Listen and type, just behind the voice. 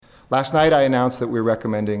Last night I announced that we're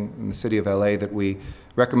recommending in the city of LA that we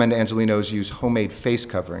recommend Angelenos use homemade face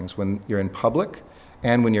coverings when you're in public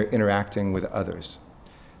and when you're interacting with others.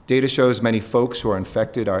 Data shows many folks who are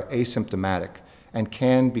infected are asymptomatic and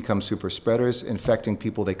can become super spreaders, infecting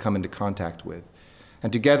people they come into contact with.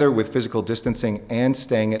 And together with physical distancing and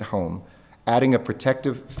staying at home, adding a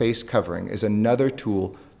protective face covering is another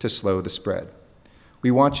tool to slow the spread.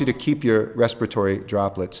 We want you to keep your respiratory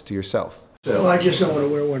droplets to yourself. Well, I just don't want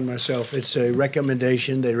to wear one myself. It's a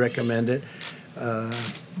recommendation. They recommend it.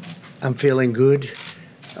 I'm feeling good.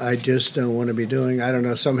 I just don't want to be doing, I don't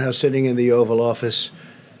know, somehow sitting in the Oval Office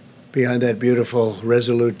behind that beautiful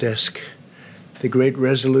Resolute desk, the great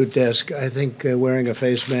Resolute desk. I think wearing a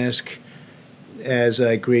face mask as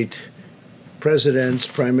I greet presidents,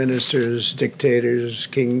 prime ministers, dictators,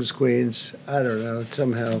 kings, queens, I don't know,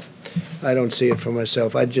 somehow I don't see it for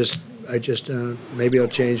myself. I just maybe I'll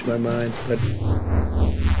change my mind, but...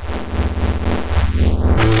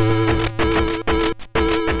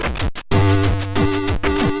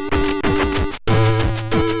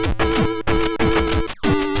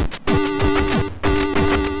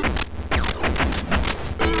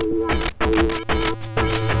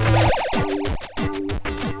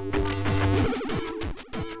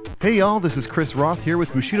 Hey y'all, this is Chris Roth here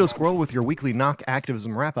with Bushido Squirrel with your weekly Knock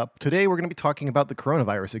Activism wrap-up. Today we're going to be talking about the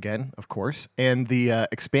coronavirus again, of course, and the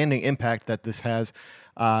expanding impact that this has,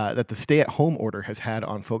 that the stay-at-home order has had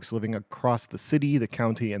on folks living across the city, the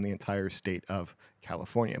county, and the entire state of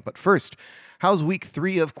California. But first, how's week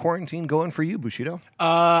 3 of quarantine going for you, Bushido?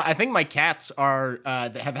 I think my cats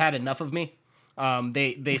have had enough of me.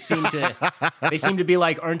 They seem to be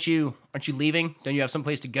like, aren't you leaving? Don't you have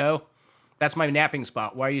someplace to go? That's my napping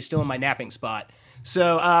spot. Why are you still in my napping spot?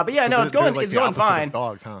 So, but yeah, no, it's going fine.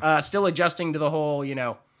 Dogs, huh? Still adjusting to the whole,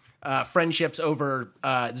 friendships over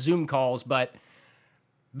Zoom calls, but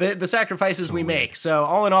the sacrifices we make. So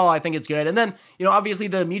all in all, I think it's good. And then, obviously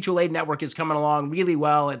the mutual aid network is coming along really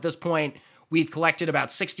well. At this point, we've collected about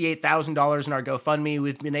 $68,000 in our GoFundMe.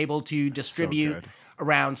 We've been able to distribute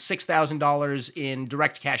around $6,000 in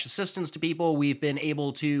direct cash assistance to people. We've been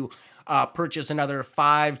able to purchase another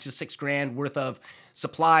 $5,000 to $6,000 worth of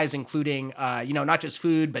supplies, including, not just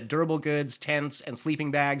food, but durable goods, tents, and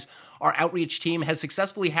sleeping bags. Our outreach team has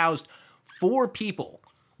successfully housed 4 people.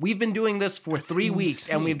 We've been doing this for 3 weeks,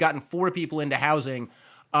 and we've gotten 4 people into housing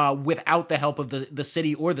without the help of the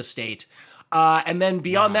city or the state. And then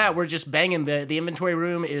beyond that, we're just banging. The inventory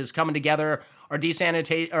room is coming together.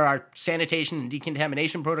 Our sanitation and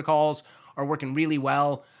decontamination protocols are working really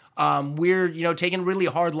well. We're, taking a really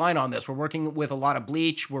hard line on this. We're working with a lot of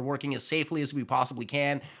bleach. We're working as safely as we possibly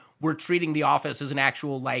can. We're treating the office as an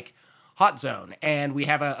actual, hot zone. And we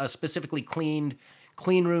have a specifically clean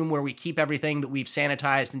room where we keep everything that we've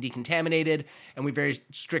sanitized and decontaminated. And we have very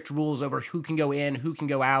strict rules over who can go in, who can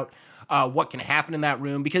go out, what can happen in that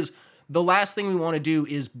room. Because the last thing we want to do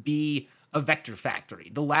is be a vector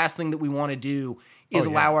factory. The last thing that we want to do is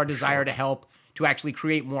allow our desire to help to actually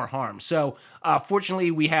create more harm. So fortunately,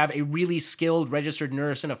 we have a really skilled registered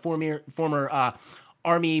nurse and a former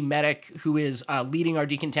Army medic who is leading our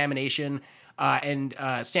decontamination and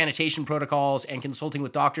sanitation protocols and consulting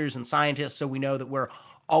with doctors and scientists, so we know that we're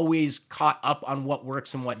always caught up on what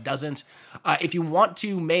works and what doesn't. If you want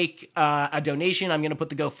to make a donation, I'm going to put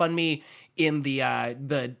the GoFundMe in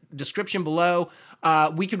the description below.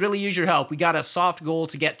 We could really use your help. We got a soft goal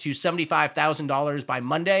to get to $75,000 by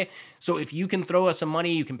Monday. So if you can throw us some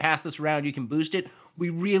money, you can pass this around, you can boost it. We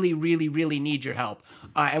really, really, really need your help.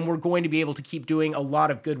 And we're going to be able to keep doing a lot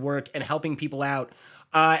of good work and helping people out.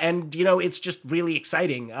 And it's just really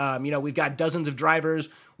exciting. We've got dozens of drivers.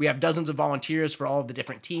 We have dozens of volunteers for all of the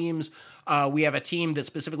different teams. We have a team that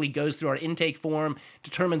specifically goes through our intake form,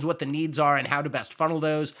 determines what the needs are and how to best funnel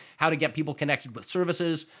those, how to get people connected with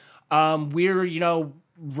services. We're,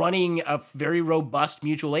 running a very robust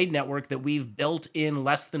mutual aid network that we've built in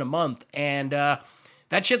less than a month. And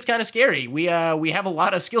that shit's kind of scary. We have a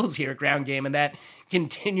lot of skills here at Ground Game, and that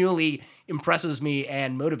continually impresses me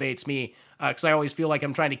and motivates me because I always feel like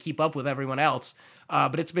I'm trying to keep up with everyone else.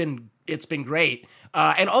 But it's been great.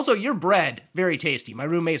 And also, your bread, very tasty. My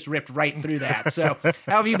roommates ripped right through that. So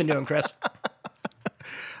how have you been doing, Chris?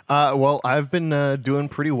 Well, I've been doing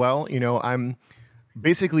pretty well.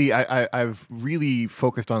 I've really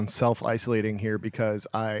focused on self-isolating here because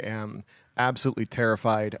I am absolutely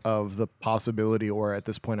terrified of the possibility, or at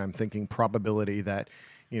this point I'm thinking probability, that,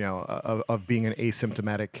 of being an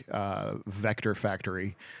asymptomatic vector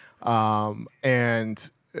factory. And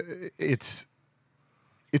it's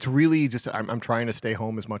it's really just I'm trying to stay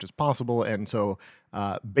home as much as possible, and so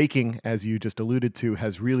baking, as you just alluded to,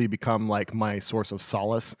 has really become like my source of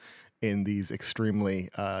solace in these extremely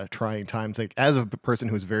trying times. Like as a person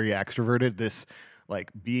who's very extroverted, this like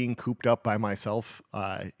being cooped up by myself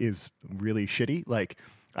is really shitty. Like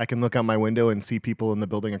I can look out my window and see people in the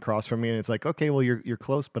building across from me, and it's like, okay, well you're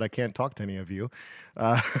close, but I can't talk to any of you,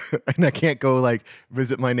 and I can't go like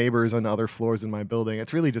visit my neighbors on other floors in my building.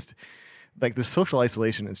 It's really just like the social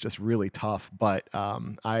isolation is just really tough. But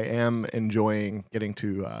I am enjoying getting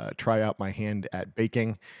to try out my hand at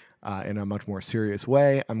baking in a much more serious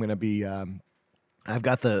way. I'm gonna be. I've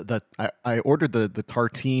got I ordered the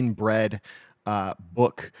tartine bread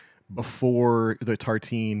book before the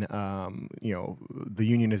tartine, the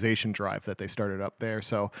unionization drive that they started up there.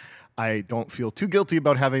 So I don't feel too guilty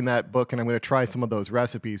about having that book, and I'm going to try some of those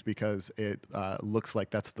recipes because it looks like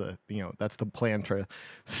that's the plan to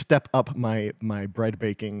step up my bread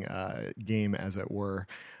baking game, as it were.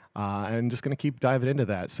 And I'm just going to keep diving into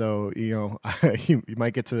that. So, you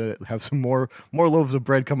might get to have some more loaves of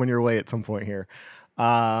bread coming your way at some point here.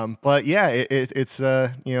 But yeah, it's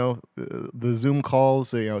the Zoom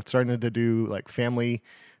calls, it's starting to do like family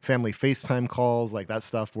FaceTime calls, like that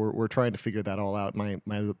stuff. We're trying to figure that all out.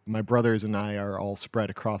 My brothers and I are all spread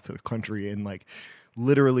across the country in like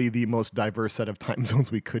literally the most diverse set of time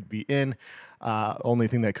zones we could be in. Only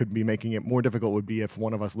thing that could be making it more difficult would be if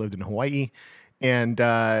one of us lived in Hawaii. And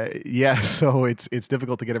so it's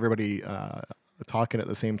difficult to get everybody talking at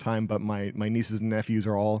the same time. But my nieces and nephews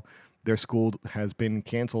are all, their school has been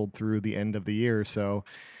canceled through the end of the year. So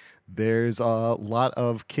there's a lot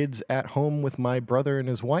of kids at home with my brother and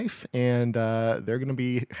his wife, and they're going to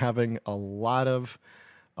be having a lot of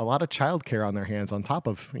childcare on their hands on top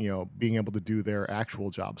of, being able to do their actual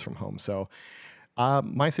jobs from home. So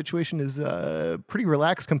my situation is pretty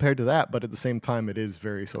relaxed compared to that, but at the same time, it is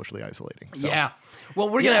very socially isolating. So. Yeah. Well,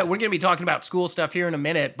 we're gonna be talking about school stuff here in a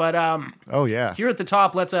minute, but oh yeah, here at the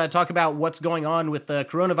top, let's talk about what's going on with the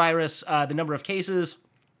coronavirus, the number of cases,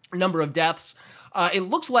 number of deaths. It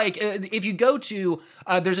looks like if you go to,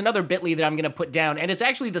 there's another Bitly that I'm going to put down, and it's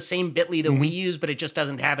actually the same Bitly that we use, but it just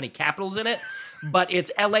doesn't have any capitals in it. But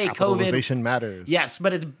it's LA COVID. Capitalization matters. Yes,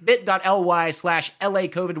 but it's bit.ly/LA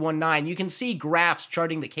COVID-19. You can see graphs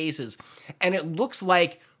charting the cases, and it looks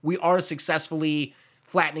like we are successfully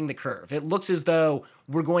flattening the curve. It looks as though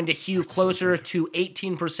we're going to hew closer to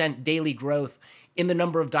 18% daily growth in the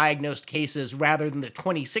number of diagnosed cases rather than the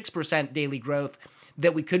 26% daily growth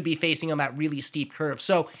that we could be facing on that really steep curve.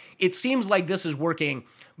 So it seems like this is working,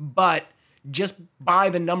 but just by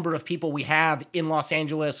the number of people we have in Los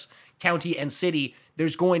Angeles County and city,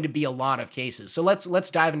 there's going to be a lot of cases. So let's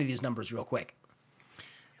dive into these numbers real quick.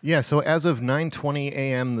 Yeah, so as of 9:20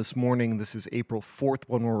 a.m. this morning, this is April 4th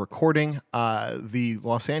when we're recording, the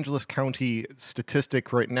Los Angeles County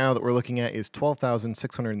statistic right now that we're looking at is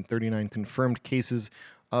 12,639 confirmed cases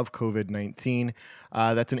of COVID-19.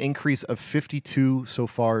 That's an increase of 52 so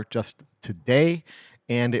far just today,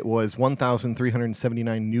 and it was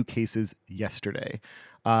 1,379 new cases yesterday.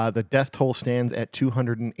 The death toll stands at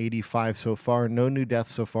 285 so far. No new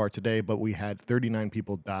deaths so far today, but we had 39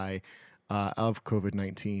 people die of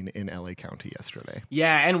COVID-19 in LA County yesterday.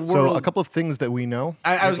 Yeah, and so a couple of things that we know.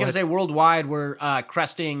 I was going to say worldwide, we're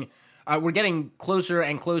cresting. We're getting closer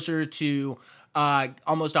and closer to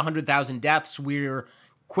almost 100,000 deaths. We're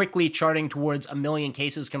quickly charting towards 1 million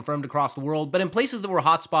cases confirmed across the world. But in places that were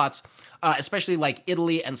hotspots, especially like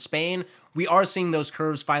Italy and Spain, we are seeing those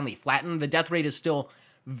curves finally flatten. The death rate is still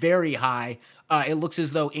very high. It looks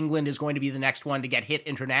as though England is going to be the next one to get hit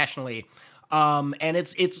internationally. And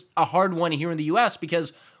it's a hard one here in the U.S.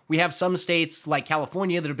 because we have some states like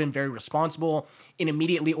California that have been very responsible in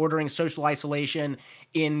immediately ordering social isolation,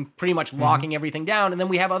 in pretty much locking everything down. And then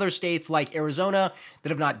we have other states like Arizona that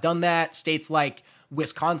have not done that, states like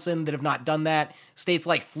Wisconsin that have not done that, states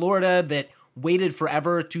like Florida that waited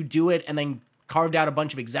forever to do it and then carved out a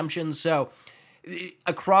bunch of exemptions. So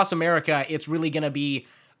across America, it's really going to be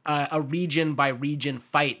a region by region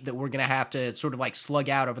fight that we're going to have to sort of like slug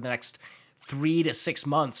out over the next 3 to 6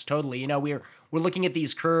 months. Totally. We're looking at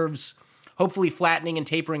these curves hopefully flattening and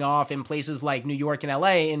tapering off in places like New York and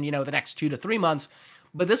LA in, the next 2 to 3 months.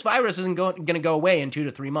 But this virus isn't going to go away in 2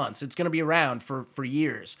 to 3 months. It's going to be around for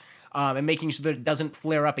years. And making sure that it doesn't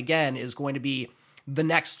flare up again is going to be the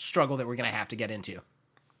next struggle that we're going to have to get into.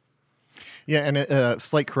 Yeah, and a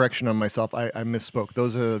slight correction on myself. I misspoke.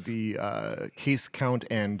 Those are the case count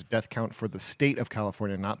and death count for the state of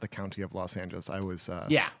California, not the county of Los Angeles. I was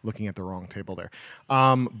looking at the wrong table there.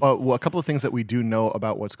 But a couple of things that we do know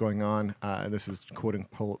about what's going on, this is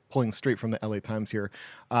pulling straight from the LA Times here.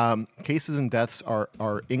 Cases and deaths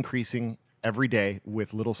are increasing every day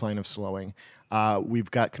with little sign of slowing. We've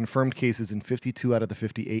got confirmed cases in 52 out of the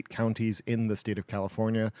 58 counties in the state of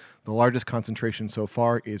California. The largest concentration so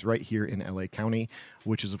far is right here in LA County,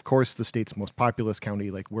 which is, of course, the state's most populous county.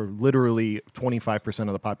 Like, we're literally 25%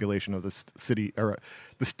 of the population of the city, or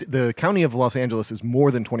the county of Los Angeles is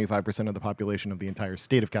more than 25% of the population of the entire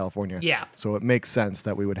state of California. Yeah. So it makes sense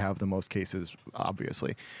that we would have the most cases,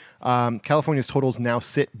 obviously. California's totals now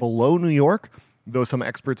sit below New York, though some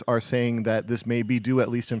experts are saying that this may be due, at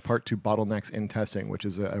least in part, to bottlenecks in testing, which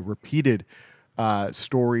is a repeated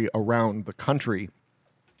story around the country,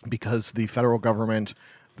 because the federal government,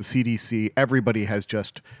 the CDC, everybody has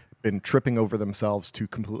just been tripping over themselves to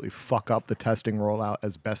completely fuck up the testing rollout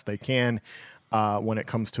as best they can when it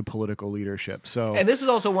comes to political leadership. And this is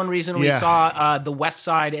also one reason we saw the West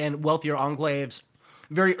Side and wealthier enclaves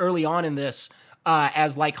very early on in this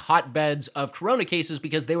as like hotbeds of corona cases,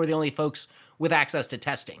 because they were the only folks with access to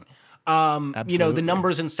testing. The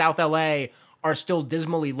numbers in South LA are still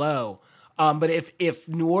dismally low. But if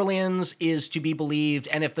New Orleans is to be believed,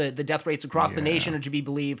 and if the death rates across the nation are to be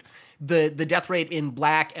believed, the death rate in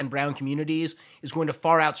black and brown communities is going to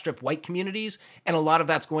far outstrip white communities. And a lot of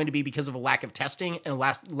that's going to be because of a lack of testing and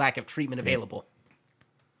a lack of treatment available.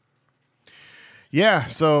 Yeah,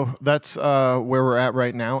 so that's where we're at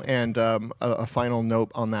right now. And a final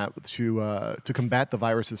note on that: to combat the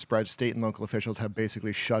virus's spread, state and local officials have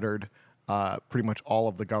basically shuttered pretty much all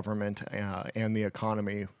of the government and the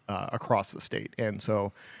economy across the state. And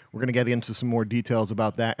so we're going to get into some more details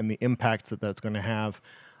about that and the impacts that that's going to have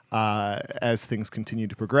as things continue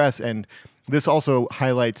to progress. And this also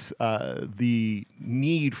highlights the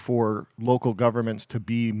need for local governments to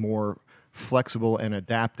be more flexible and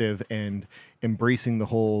adaptive and embracing the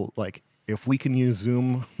whole, like, if we can use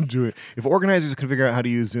Zoom, do it. If organizers can figure out how to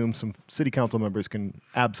use Zoom, some city council members can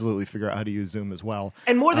absolutely figure out how to use Zoom as well.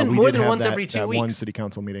 And more than once every 2 weeks. One city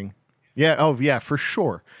council meeting. Yeah. Oh, yeah, for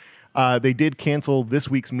sure. They did cancel this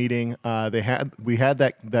week's meeting. We had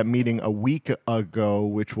that meeting a week ago,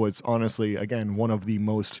 which was honestly, again, one of the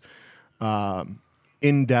most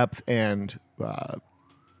in-depth and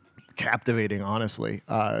captivating, honestly,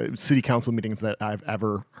 city council meetings that I've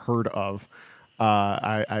ever heard of.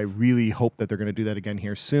 I really hope that they're going to do that again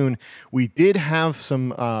here soon. We did have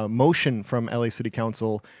some motion from LA City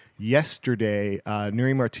Council yesterday.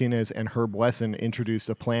 Nury Martinez and Herb Wesson introduced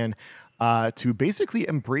a plan to basically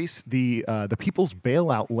embrace the people's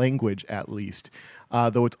bailout language, at least,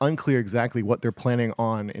 though it's unclear exactly what they're planning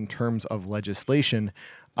on in terms of legislation.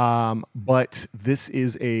 But this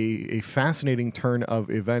is a fascinating turn of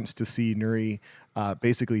events to see Nury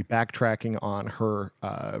basically backtracking on her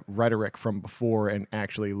rhetoric from before and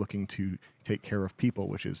actually looking to take care of people,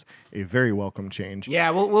 which is a very welcome change. Yeah,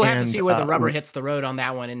 we'll have to see where the rubber hits the road on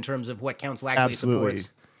that one in terms of what council actually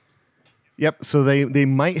supports. Yep, so they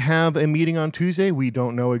might have a meeting on Tuesday. We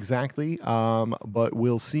don't know exactly, but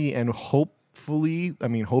we'll see, and hopefully,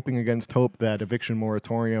 hoping against hope, that eviction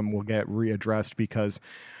moratorium will get readdressed, because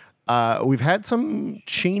we've had some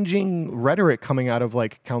changing rhetoric coming out of,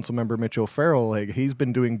 like, Councilmember Mitch O'Farrell. Like, he's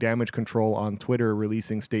been doing damage control on Twitter,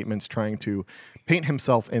 releasing statements trying to paint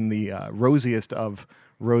himself in the rosiest of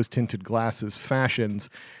rose-tinted glasses fashions.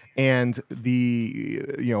 And the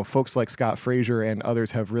folks like Scott Frazier and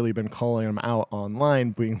others have really been calling him out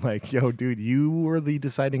online, being like, yo, dude, you were the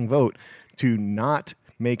deciding vote to not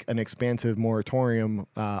make an expansive moratorium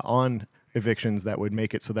on evictions that would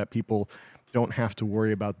make it so that people don't have to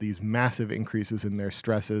worry about these massive increases in their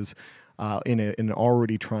stresses in an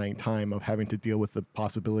already trying time of having to deal with the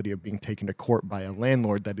possibility of being taken to court by a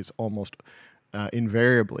landlord that is almost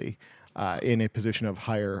invariably in a position of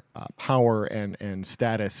higher power and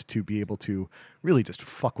status to be able to really just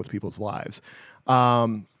fuck with people's lives.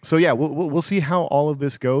 So yeah, we'll see how all of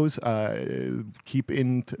this goes. Stay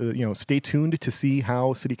tuned to see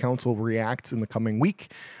how City Council reacts in the coming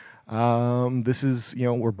week. This is,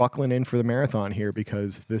 we're buckling in for the marathon here,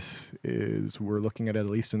 because we're looking at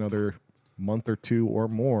least another month or two or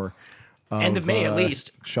more. End of May, at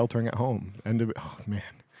least. Sheltering at home. Oh, man.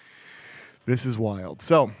 This is wild.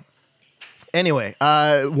 So, anyway,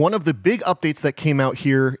 one of the big updates that came out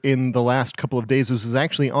here in the last couple of days was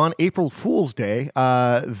actually on April Fool's Day.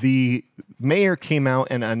 The mayor came out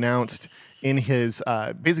and announced in his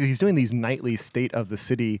basically he's doing these nightly state of the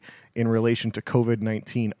city in relation to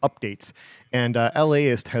COVID-19 updates. And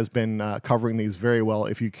LAist has been covering these very well.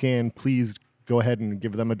 If you can, please go ahead and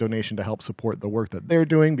give them a donation to help support the work that they're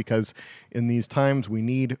doing, because in these times we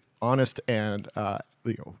need honest and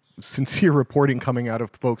sincere reporting coming out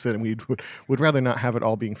of folks, and we would rather not have it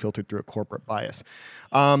all being filtered through a corporate bias.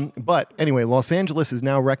 But anyway, Los Angeles is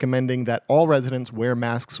now recommending that all residents wear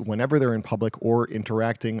masks whenever they're in public or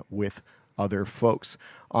interacting with other folks.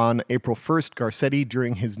 On April 1st, Garcetti,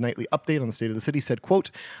 during his nightly update on the state of the city, said, quote,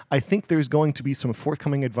 "I think there's going to be some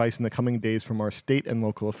forthcoming advice in the coming days from our state and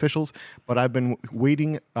local officials, but I've been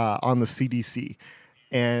waiting on the CDC.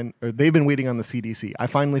 They've been waiting on the CDC. I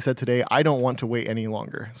finally said today, I don't want to wait any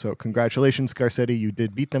longer." So congratulations, Garcetti. You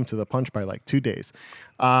did beat them to the punch by like 2 days.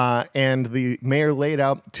 And the mayor laid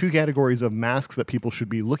out 2 categories of masks that people should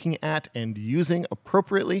be looking at and using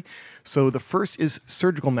appropriately. So the first is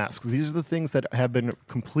surgical masks. These are the things that have been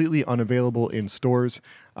completely unavailable in stores.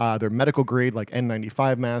 They're medical grade, like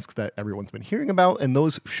N95 masks that everyone's been hearing about, and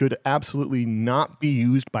those should absolutely not be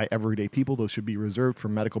used by everyday people. Those should be reserved for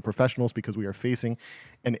medical professionals, because we are facing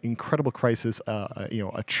an incredible crisis,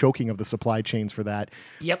 a choking of the supply chains for that.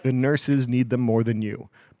 Yep. The nurses need them more than you.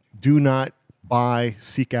 Do not buy,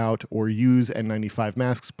 seek out, or use N95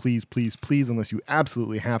 masks, please, please, please, unless you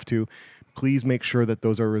absolutely have to. Please make sure that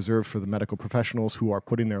those are reserved for the medical professionals who are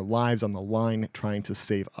putting their lives on the line trying to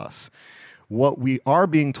save us. What we are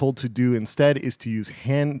being told to do instead is to use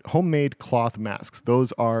homemade cloth masks.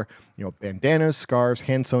 Those are, bandanas, scarves,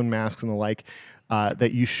 hand-sewn masks, and the like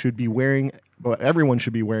that you should be wearing. But everyone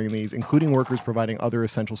should be wearing these, including workers providing other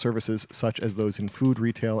essential services, such as those in food,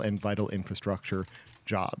 retail, and vital infrastructure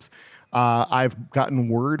jobs. I've gotten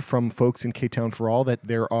word from folks in K-Town for All that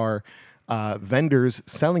there are vendors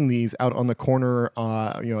selling these out on the corner,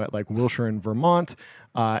 at like Wilshire and Vermont,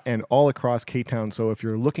 and all across K-Town. So if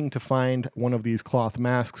you're looking to find one of these cloth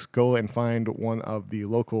masks, go and find one of the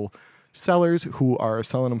local sellers who are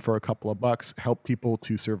selling them for a couple of bucks. Help people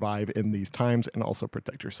to survive in these times and also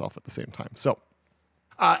protect yourself at the same time. So.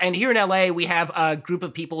 And here in LA, we have a group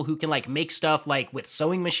of people who can make stuff with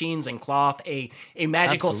sewing machines and cloth, a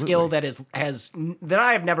magical Absolutely. skill that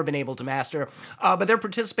I have never been able to master. But they're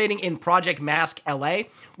participating in Project Mask LA,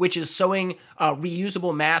 which is sewing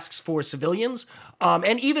reusable masks for civilians,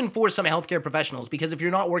 and even for some healthcare professionals. Because if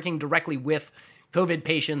you're not working directly with COVID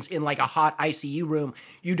patients in a hot ICU room,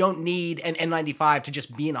 you don't need an N95 to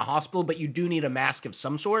just be in a hospital, but you do need a mask of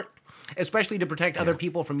some sort, especially to protect other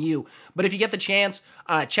people from you. But if you get the chance,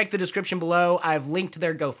 check the description below. I've linked to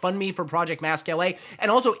their GoFundMe for Project Mask LA.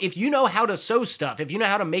 And also, if you know how to sew stuff, if you know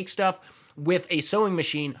how to make stuff with a sewing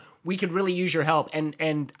machine, we could really use your help. And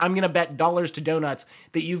I'm going to bet dollars to donuts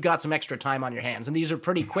that you've got some extra time on your hands. And these are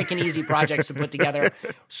pretty quick and easy projects to put together.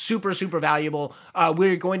 Super, super valuable.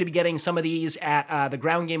 We're going to be getting some of these at the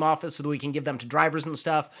ground game office so that we can give them to drivers and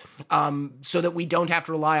stuff, so that we don't have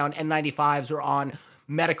to rely on N95s or on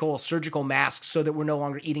medical surgical masks, so that we're no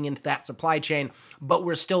longer eating into that supply chain, but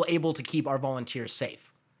we're still able to keep our volunteers safe.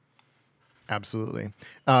 Absolutely.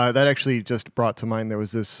 That actually just brought to mind, there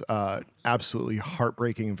was this absolutely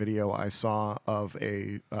heartbreaking video I saw of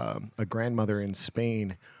a grandmother in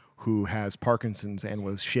Spain who has Parkinson's and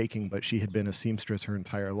was shaking, but she had been a seamstress her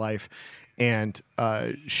entire life. And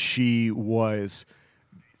she was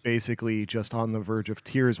basically just on the verge of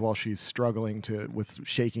tears while she's struggling with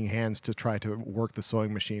shaking hands to try to work the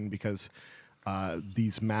sewing machine, because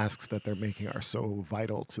these masks that they're making are so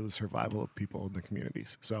vital to the survival of people in the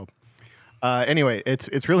communities. So anyway,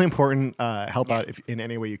 it's really important. Help out if in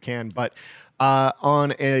any way you can. But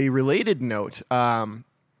on a related note,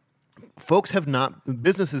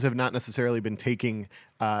 businesses have not necessarily been taking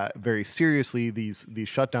very seriously these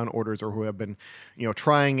shutdown orders, or who have been,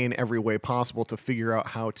 trying in every way possible to figure out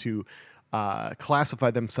how to classify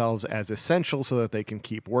themselves as essential so that they can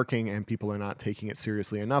keep working, and people are not taking it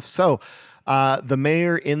seriously enough. So the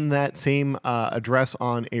mayor, in that same address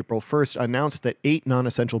on April 1st, announced that 8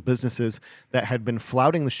 non-essential businesses that had been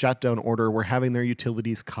flouting the shutdown order were having their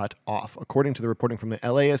utilities cut off. According to the reporting from the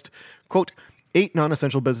LAist, quote, 8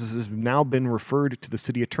 non-essential businesses have now been referred to the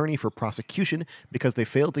city attorney for prosecution because they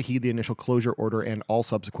failed to heed the initial closure order and all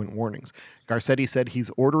subsequent warnings. Garcetti said he's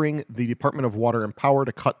ordering the Department of Water and Power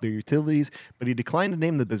to cut their utilities, but he declined to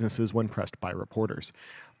name the businesses when pressed by reporters.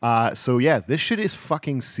 So yeah, this shit is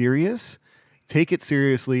fucking serious. Take it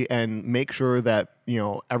seriously and make sure that,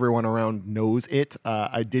 everyone around knows it.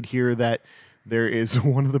 I did hear that there is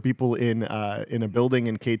one of the people in a building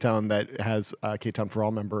in K-Town that has a K-Town for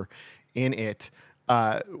All member in it.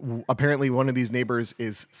 Apparently one of these neighbors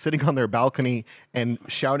is sitting on their balcony and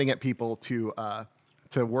shouting at people to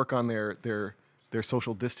to work on their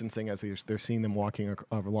social distancing as they're seeing them walking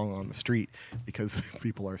along on the street, because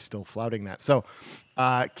people are still flouting that. So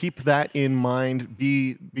keep that in mind.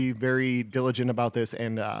 Be very diligent about this,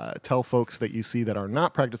 and tell folks that you see that are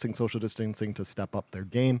not practicing social distancing to step up their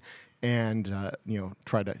game, and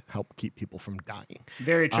try to help keep people from dying.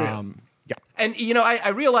 Very true. Yeah. And I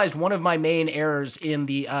realized one of my main errors in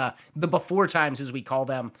the before times, as we call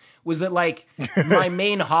them, was that like my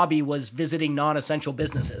main hobby was visiting non-essential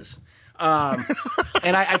businesses.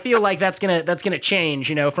 And I feel like that's gonna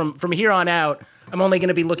change. From here on out, I'm only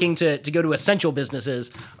gonna be looking to go to essential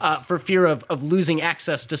businesses for fear of losing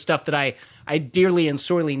access to stuff that I dearly and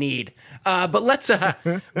sorely need. But let's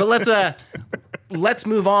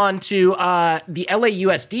move on to the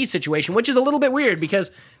LAUSD situation, which is a little bit weird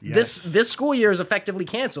because this school year is effectively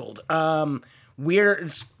canceled.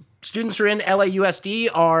 Students who are in LAUSD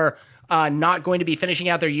are not going to be finishing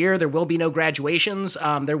out their year. There will be no graduations.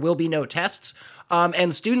 There will be no tests.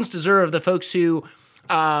 And students deserve the folks who,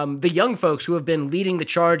 the young folks who have been leading the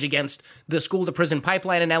charge against the school to prison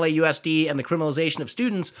pipeline in LAUSD and the criminalization of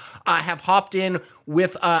students, have hopped in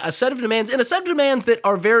with a set of demands, and a set of demands that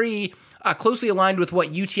are very closely aligned with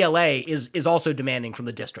what UTLA is also demanding from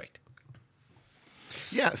the district.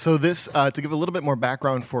 Yeah, so this, to give a little bit more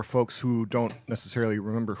background for folks who don't necessarily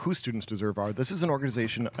remember who Students Deserve are, this is an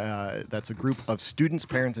organization that's a group of students,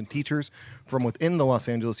 parents, and teachers from within the Los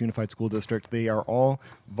Angeles Unified School District. They are all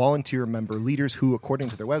volunteer member leaders who, according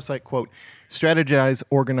to their website, quote, strategize,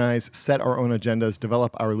 organize, set our own agendas,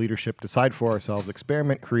 develop our leadership, decide for ourselves,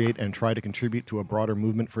 experiment, create, and try to contribute to a broader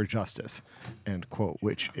movement for justice, end quote,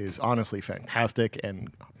 which is honestly fantastic,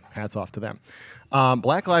 and hats off to them.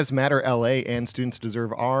 Black Lives Matter LA and Students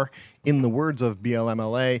Deserve are, in the words of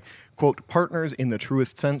BLM-LA, quote, partners in the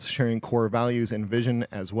truest sense, sharing core values and vision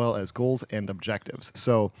as well as goals and objectives.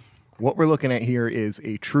 So what we're looking at here is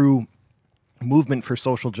a true movement for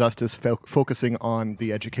social justice, focusing on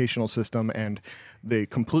the educational system and the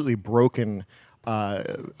completely broken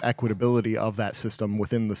equitability of that system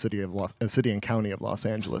within the city and county of Los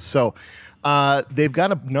Angeles. So they've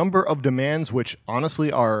got a number of demands which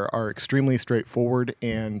honestly are extremely straightforward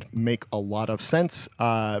and make a lot of sense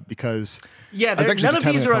because none of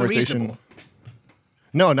these are unreasonable.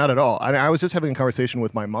 No, not at all. I was just having a conversation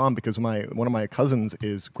with my mom because one of my cousins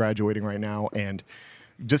is graduating right now, and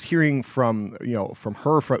just hearing from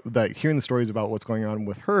her, hearing the stories about what's going on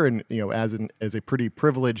with her, and as a pretty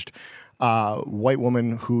privileged white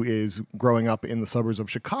woman who is growing up in the suburbs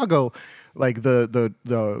of Chicago, like the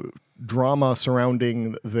drama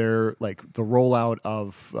surrounding their the rollout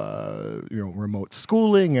of remote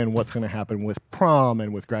schooling and what's going to happen with prom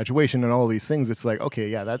and with graduation and all these things. It's like, okay,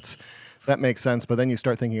 yeah, that makes sense. But then you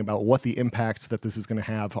start thinking about what the impacts that this is going to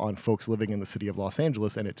have on folks living in the city of Los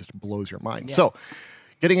Angeles, and it just blows your mind. Yeah. So,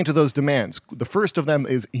 getting into those demands, the first of them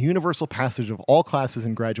is universal passage of all classes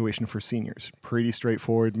in graduation for seniors. Pretty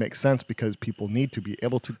straightforward, makes sense because people need to be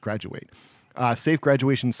able to graduate. Safe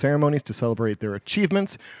graduation ceremonies to celebrate their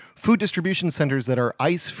achievements. Food distribution centers that are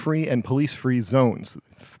ICE-free and police-free zones.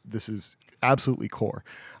 This is absolutely core.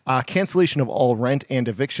 Cancellation of all rent and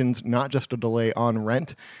evictions, not just a delay on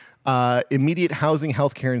rent. Immediate housing,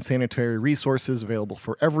 healthcare, and sanitary resources available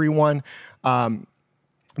for everyone.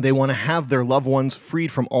 They want to have their loved ones freed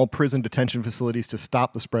from all prison detention facilities to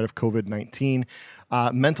stop the spread of COVID-19.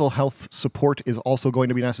 Mental health support is also going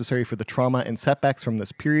to be necessary for the trauma and setbacks from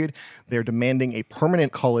this period. They're demanding a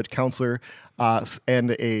permanent college counselor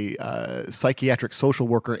and a psychiatric social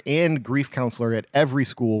worker and grief counselor at every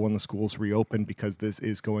school when the schools reopen, because this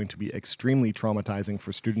is going to be extremely traumatizing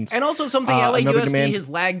for students. And also something LAUSD has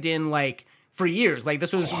lagged in for years.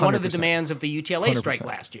 This was 100%. One of the demands of the UTLA 100%. Strike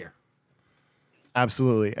last year.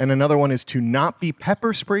 Absolutely. And another one is to not be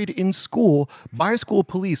pepper sprayed in school by school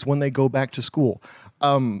police when they go back to school.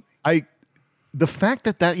 The fact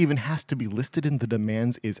that even has to be listed in the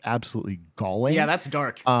demands is absolutely galling. Yeah, that's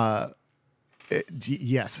dark.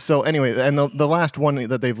 Yes. So anyway, and the last one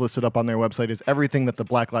that they've listed up on their website is everything that the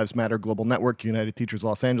Black Lives Matter Global Network, United Teachers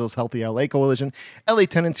Los Angeles, Healthy LA Coalition, LA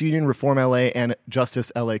Tenants Union, Reform LA, and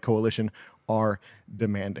Justice LA Coalition are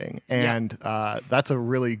demanding. And that's a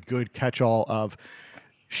really good catch-all of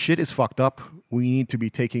shit is fucked up. We need to be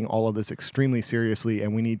taking all of this extremely seriously,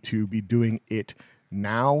 and we need to be doing it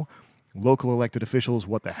now. local elected officials,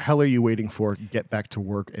 what the hell are you waiting for? Get back to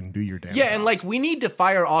work and do your damn Yeah, and jobs. like we need to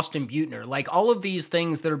fire Austin Butner. Like all of these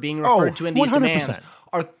things that are being referred to in these 100%. demands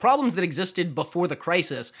are problems that existed before the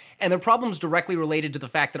crisis, and they're problems directly related to the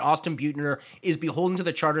fact that Austin Butner is beholden to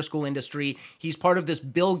the charter school industry. He's part of this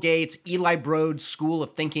Bill Gates, Eli Broad school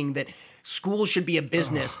of thinking that school should be a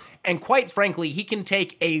business. And quite frankly, he can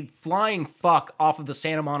take a flying fuck off of the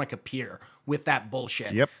Santa Monica Pier with that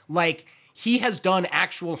bullshit. Yep. Like, he has done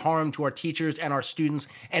actual harm to our teachers and our students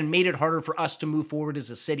and made it harder for us to move forward as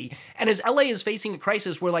a city. And as LA is facing a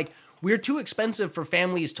crisis where, like, we're too expensive for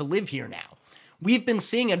families to live here now. We've been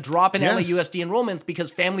seeing a drop in Yes. LAUSD enrollments because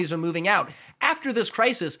families are moving out. After this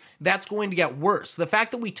crisis, that's going to get worse. The fact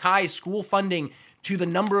that we tie school funding to the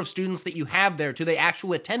number of students that you have there, to the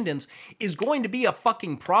actual attendance, is going to be a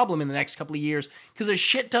fucking problem in the next couple of years because a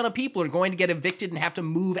shit ton of people are going to get evicted and have to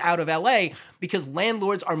move out of LA because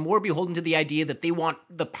landlords are more beholden to the idea that they want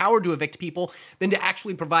the power to evict people than to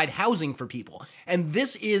actually provide housing for people. And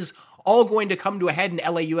this is all going to come to a head in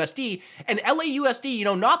LAUSD. And LAUSD, you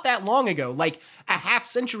know, not that long ago, like a half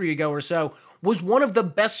century ago or so, was one of the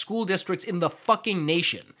best school districts in the fucking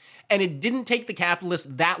nation. And it didn't take the capitalists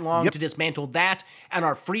that long to dismantle that and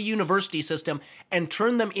our free university system and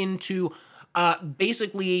turn them into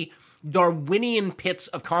basically Darwinian pits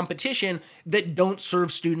of competition that don't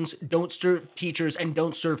serve students, don't serve teachers, and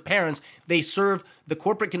don't serve parents. They serve the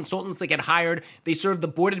corporate consultants that get hired. They serve the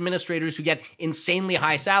board administrators who get insanely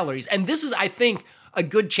high salaries. And this is, I think, a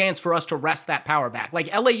good chance for us to wrest that power back. Like,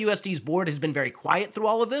 LAUSD's board has been very quiet through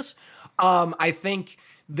all of this. I think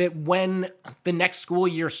that when the next school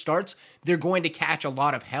year starts, they're going to catch a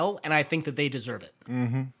lot of hell, and I think that they deserve it.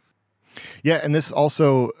 Mm-hmm. Yeah, and this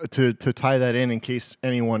also, to tie that in case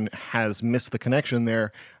anyone has missed the connection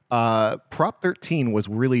there, Prop 13 was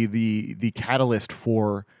really the catalyst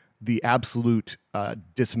for the absolute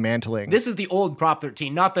dismantling. This is the old Prop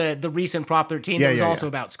 13, not the recent Prop 13 that was also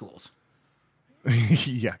about schools.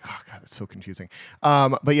 Yeah, oh God, that's so confusing.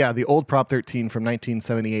 But yeah, the old Prop 13 from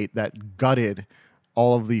 1978 that gutted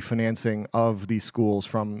all of the financing of these schools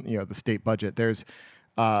from, you know, the state budget. There's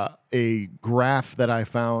a graph that I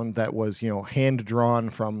found that was, you know, hand drawn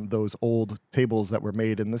from those old tables that were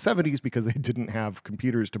made in the 70s because they didn't have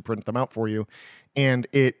computers to print them out for you, and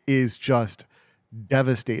it is just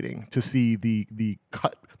devastating to see the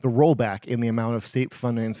rollback in the amount of state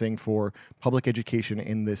financing for public education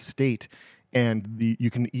in this state. And you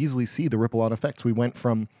can easily see the ripple-on effects. We went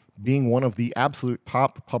from being one of the absolute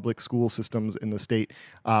top public school systems in the state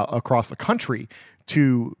across the country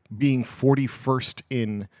to being 41st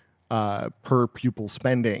in per pupil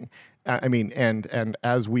spending. I mean, and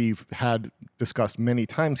as we've had discussed many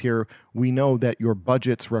times here, we know that your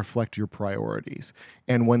budgets reflect your priorities.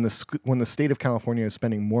 And when the state of California is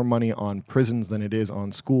spending more money on prisons than it is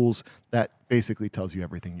on schools, that basically tells you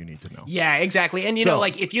everything you need to know. Yeah, exactly. And you know,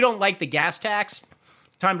 like, if you don't like the gas tax,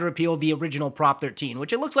 it's time to repeal the original Prop 13,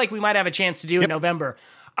 which it looks like we might have a chance to do in November.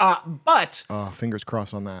 But fingers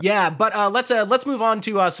crossed on that. Yeah, but let's move on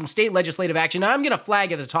to some state legislative action. Now, I'm going to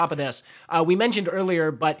flag at the top of this. We mentioned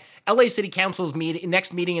earlier, but LA City Council's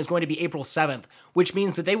next meeting is going to be April 7th, which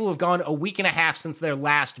means that they will have gone a week and a half since their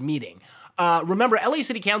last meeting. Remember, LA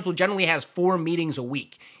City Council generally has 4 meetings a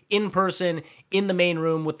week, in person, in the main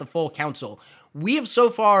room with the full council. We have so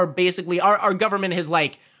far basically, our government has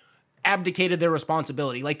like abdicated their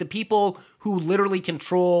responsibility. Like, the people who literally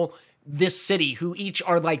control this city, who each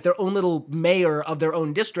are like their own little mayor of their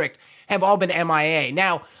own district, have all been MIA.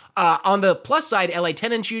 Now, on the plus side, LA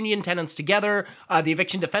Tenants Union, Tenants Together, the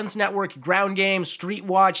Eviction Defense Network, Ground Game, Street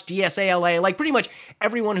Watch, DSA LA, like pretty much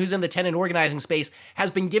everyone who's in the tenant organizing space has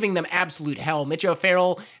been giving them absolute hell. Mitch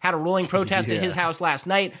O'Farrell had a rolling protest at his house last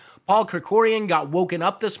night. Paul Kerkorian got woken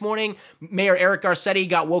up this morning. Mayor Eric Garcetti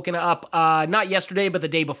got woken up not yesterday, but the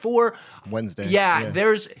day before. Wednesday. Yeah.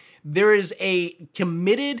 There is a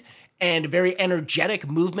committed and very energetic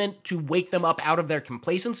movement to wake them up out of their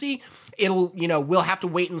complacency. We'll have to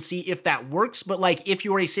wait and see if that works. But like, if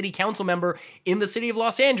you're a city council member in the city of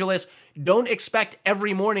Los Angeles, don't expect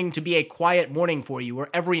every morning to be a quiet morning for you or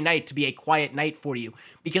every night to be a quiet night for you.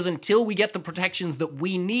 Because until we get the protections that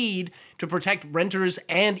we need to protect renters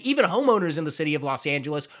and even homeowners in the city of Los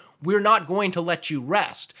Angeles, we're not going to let you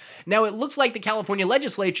rest. Now, it looks like the California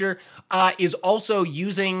legislature is also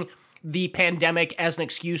using the pandemic as an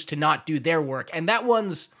excuse to not do their work. And that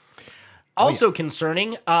one's also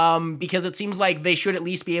concerning because it seems like they should at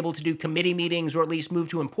least be able to do committee meetings or at least move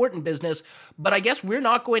to important business. But I guess we're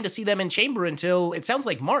not going to see them in chamber until, it sounds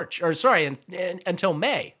like until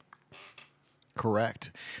May.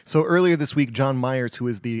 Correct. So earlier this week, John Myers, who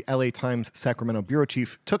is the LA Times Sacramento bureau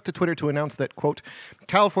chief, took to Twitter to announce that, quote,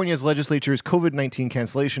 California's legislature's COVID-19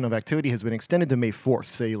 cancellation of activity has been extended to May 4th,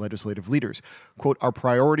 say legislative leaders. Quote, our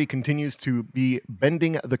priority continues to be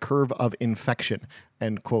bending the curve of infection,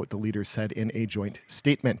 end quote, the leaders said in a joint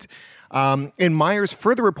statement. In Myers'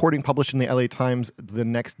 further reporting published in the LA Times the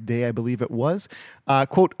next day, I believe it was,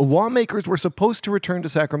 quote, lawmakers were supposed to return to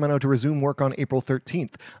Sacramento to resume work on April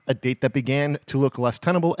 13th, a date that began to look less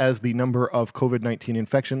tenable as the number of COVID-19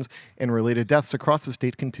 infections and related deaths across the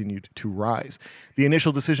state continued to rise. The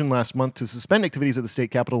initial decision last month to suspend activities at the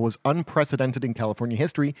state capitol was unprecedented in California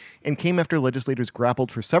history and came after legislators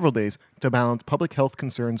grappled for several days to balance public health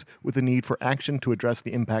concerns with the need for action to address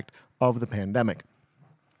the impact of the pandemic.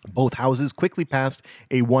 Both houses quickly passed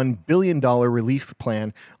a $1 billion relief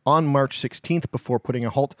plan on March 16th before putting a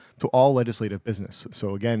halt to all legislative business.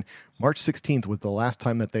 So again, March 16th was the last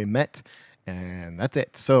time that they met, and that's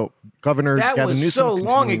it. So Governor Gavin Newsom... That was so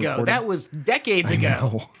long ago. Reporting. That was decades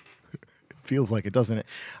ago. Feels like it, doesn't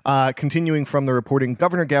it? Continuing from the reporting,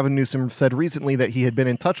 Governor Gavin Newsom said recently that he had been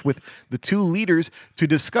in touch with the two leaders to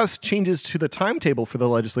discuss changes to the timetable for the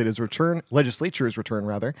legislature's return,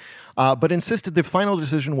 but insisted the final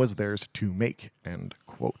decision was theirs to make, end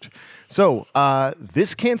quote. So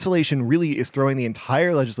this cancellation really is throwing the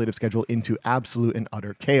entire legislative schedule into absolute and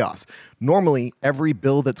utter chaos. Normally, every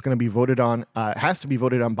bill that's going to be voted on has to be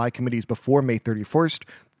voted on by committees before May 31st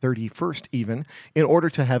even, in order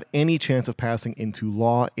to have any chance of passing into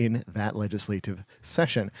law in that legislative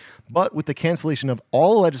session. But with the cancellation of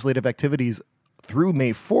all legislative activities through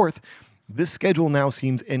May 4th, this schedule now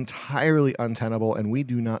seems entirely untenable, and we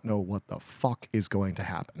do not know what the fuck is going to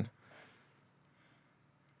happen.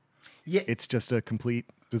 Yeah. It's just a complete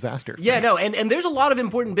disaster. Yeah, no, and there's a lot of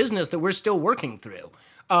important business that we're still working through.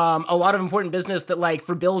 A lot of important business that, like,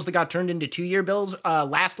 for bills that got turned into 2-year bills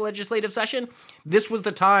last legislative session, this was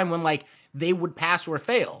the time when, like, they would pass or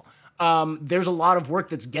fail. There's a lot of work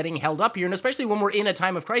that's getting held up here, and especially when we're in a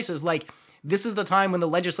time of crisis, like, this is the time when the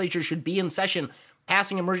legislature should be in session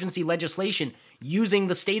passing emergency legislation, using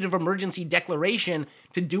the state of emergency declaration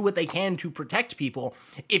to do what they can to protect people.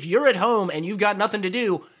 If you're at home and you've got nothing to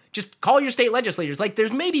do, just call your state legislators. Like,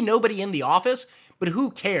 there's maybe nobody in the office, but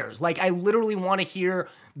who cares? Like, I literally want to hear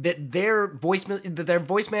that their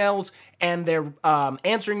voicemails and their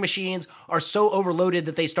answering machines are so overloaded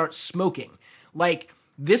that they start smoking. Like,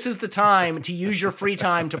 this is the time to use your free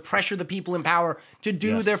time to pressure the people in power to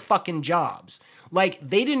do their fucking jobs. Like,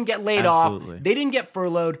 they didn't get laid off. They didn't get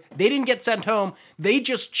furloughed. They didn't get sent home. They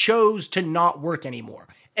just chose to not work anymore.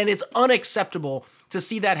 And it's unacceptable to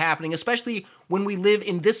see that happening, especially when we live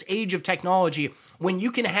in this age of technology, when you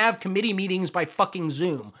can have committee meetings by fucking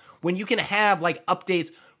Zoom, when you can have, like, updates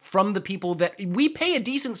from the people that we pay a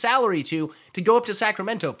decent salary to go up to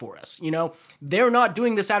Sacramento for us. You know, they're not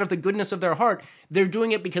doing this out of the goodness of their heart. They're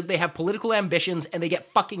doing it because they have political ambitions and they get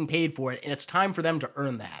fucking paid for it. And it's time for them to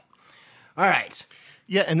earn that. All right.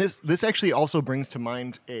 Yeah. And this actually also brings to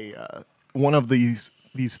mind one of these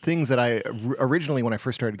things that I originally, when I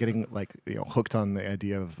first started getting, like, you know, hooked on the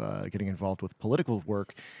idea of getting involved with political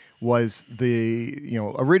work, was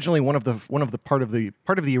originally one of the part of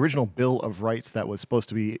the original Bill of Rights that was supposed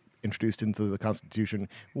to be introduced into the Constitution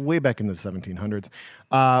way back in the 1700s,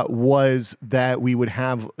 was that we would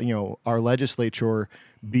have, you know, our legislature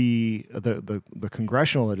be the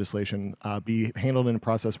congressional legislation be handled in a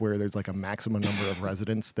process where there's, like, a maximum number of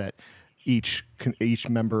residents that each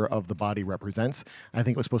member of the body represents. I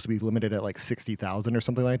think it was supposed to be limited at like 60,000 or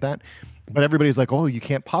something like that. But everybody's like, oh, you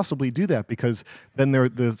can't possibly do that because then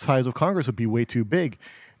the size of Congress would be way too big.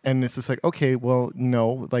 And it's just like, okay, well,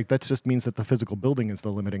 no, like, that just means that the physical building is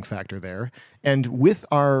the limiting factor there. And with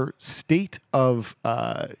our state of,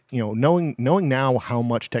 knowing now how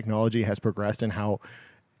much technology has progressed and how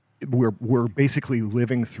we're basically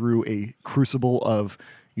living through a crucible of,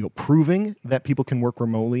 you know, proving that people can work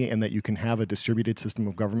remotely and that you can have a distributed system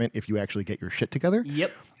of government if you actually get your shit together. Yep.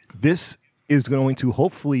 This is going to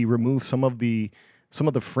hopefully remove some of the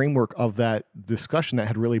framework of that discussion that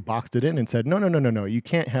had really boxed it in and said, no, you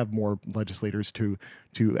can't have more legislators to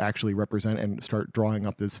actually represent and start drawing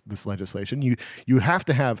up this legislation. You have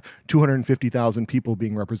to have 250,000 people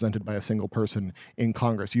being represented by a single person in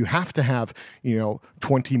Congress. You have to have,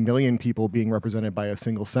 20 million people being represented by a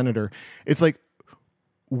single senator. It's like,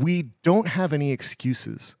 we don't have any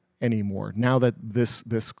excuses anymore now that this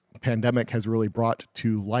pandemic has really brought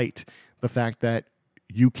to light the fact that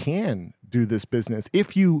you can do this business.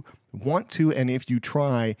 If you want to and if you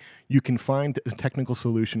try, you can find a technical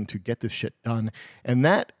solution to get this shit done. And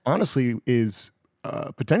that, honestly, is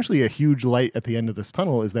potentially a huge light at the end of this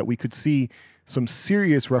tunnel, is that we could see some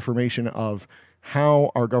serious reformation of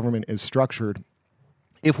how our government is structured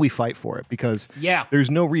if we fight for it, because Yeah. there's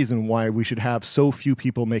no reason why we should have so few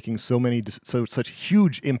people making such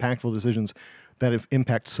huge impactful decisions that have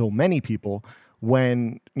impact so many people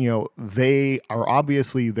when, they are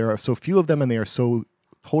obviously, there are so few of them and they are so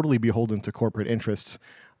totally beholden to corporate interests.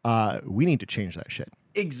 We need to change that shit.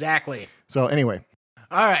 Exactly. So anyway,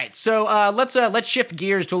 All right, so let's shift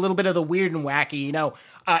gears to a little bit of the weird and wacky.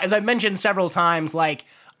 As I've mentioned several times, like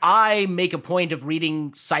I make a point of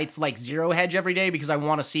reading sites like Zero Hedge every day because I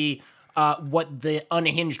want to see what the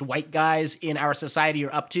unhinged white guys in our society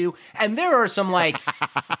are up to. And there are some like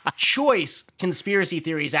choice conspiracy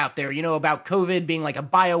theories out there, about COVID being like a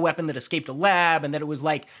bioweapon that escaped a lab and that it was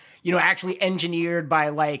like, actually engineered by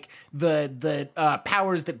like the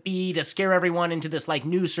powers that be to scare everyone into this like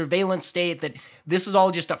new surveillance state, that this is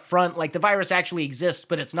all just a front, like the virus actually exists,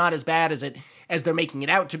 but it's not as bad as they're making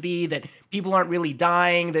it out to be, that people aren't really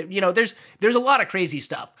dying, that, there's a lot of crazy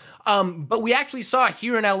stuff. But we actually saw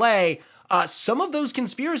here in LA, some of those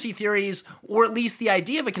conspiracy theories, or at least the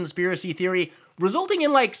idea of a conspiracy theory, resulting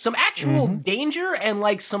in like some actual danger and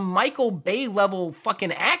like some Michael Bay level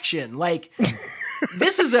fucking action. Like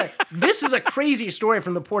this is a crazy story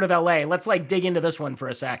from the Port of LA. Let's like dig into this one for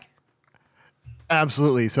a sec.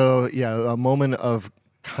 absolutely. So yeah, a moment of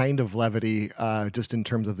kind of levity, just in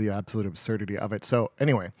terms of the absolute absurdity of it. So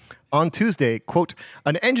anyway, on Tuesday, quote,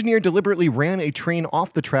 an engineer deliberately ran a train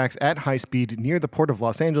off the tracks at high speed near the Port of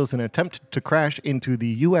Los Angeles in an attempt to crash into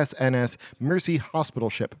the USNS Mercy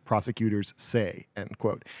hospital ship, prosecutors say, end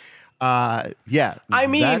quote. Yeah. I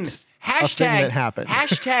mean, that's a thing that happened.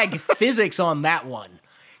 hashtag physics on that one.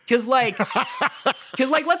 Cause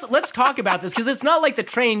let's talk about this, because it's not like the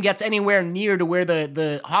train gets anywhere near to where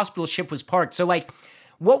the hospital ship was parked. So like,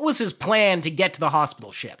 what was his plan to get to the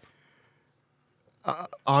hospital ship?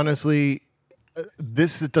 Honestly,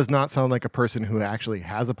 this does not sound like a person who actually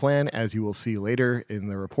has a plan, as you will see later in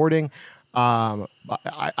the reporting. I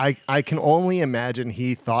can only imagine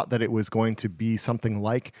he thought that it was going to be something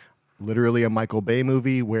like literally a Michael Bay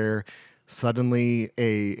movie where suddenly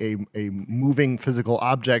a moving physical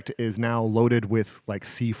object is now loaded with like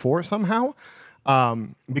C4 somehow.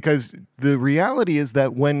 Because the reality is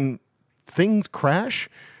that when things crash,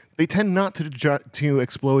 they tend not to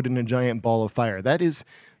explode in a giant ball of fire. That is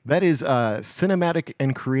cinematic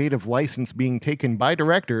and creative license being taken by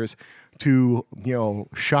directors to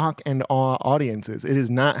shock and awe audiences. It is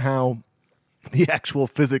not how the actual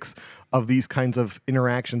physics of these kinds of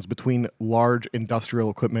interactions between large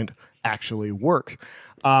industrial equipment actually work.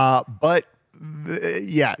 But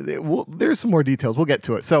there's some more details. We'll get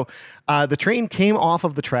to it. So the train came off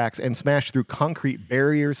of the tracks and smashed through concrete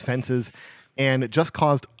barriers, fences, and it just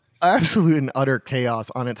caused absolute and utter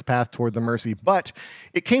chaos on its path toward the Mercy. But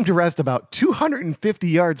it came to rest about 250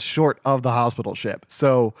 yards short of the hospital ship.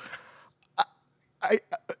 So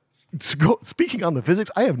speaking on the physics,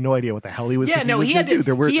 I have no idea what the hell he was thinking he was going to do.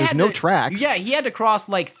 There's no tracks. Yeah, he had to cross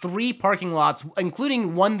like 3 parking lots,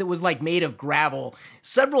 including one that was like made of gravel,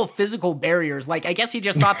 several physical barriers. Like, I guess he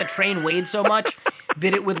just thought the train weighed so much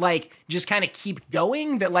that it would like just kind of keep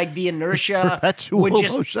going, that like the inertia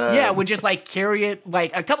would just like carry it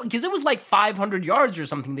like a couple, because it was like 500 yards or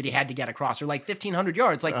something that he had to get across, or like 1,500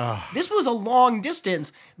 yards. Like this was a long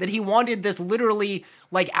distance that he wanted this literally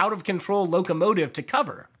like out of control locomotive to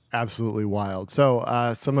cover. Absolutely wild.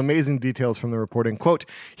 So some amazing details from the reporting. Quote,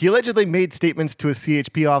 he allegedly made statements to a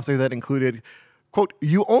CHP officer that included, quote,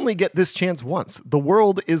 you only get this chance once. The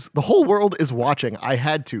whole world is watching. I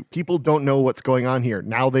had to. People don't know what's going on here.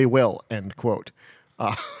 Now they will, end quote.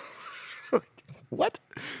 What?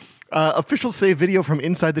 Officials say video from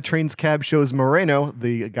inside the train's cab shows Moreno,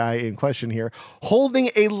 the guy in question here, holding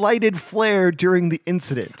a lighted flare during the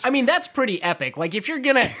incident. I mean, that's pretty epic. Like if you're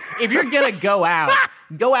gonna go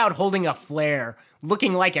out holding a flare,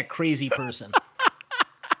 looking like a crazy person.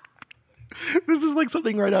 This is like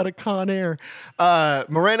something right out of Con Air.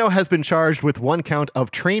 Moreno has been charged with 1 count of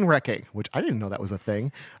train wrecking, which I didn't know that was a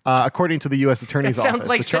thing. According to the U.S. Attorney's That sounds Office,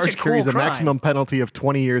 like the such charge a cool carries a crime. maximum penalty of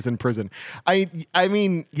 20 years in prison. I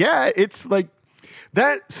mean, yeah, it's like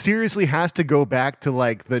that seriously has to go back to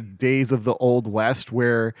like the days of the Old West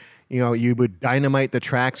where, you would dynamite the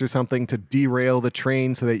tracks or something to derail the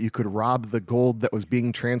train so that you could rob the gold that was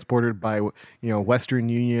being transported by, Western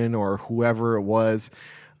Union or whoever it was.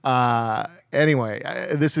 Anyway,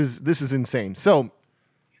 this is insane. So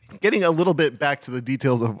getting a little bit back to the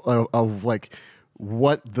details of like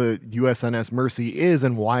what the USNS Mercy is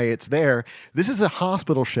and why it's there. This is a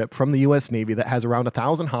hospital ship from the U.S. Navy that has around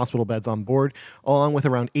 1,000 hospital beds on board, along with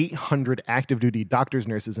around 800 active duty doctors,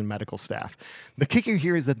 nurses, and medical staff. The kicker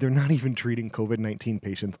here is that they're not even treating COVID-19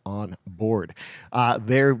 patients on board.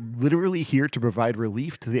 They're literally here to provide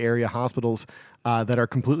relief to the area hospitals that are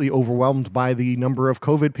completely overwhelmed by the number of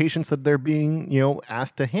COVID patients that they're being,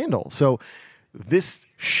 asked to handle. So this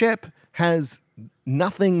ship has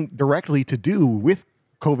nothing directly to do with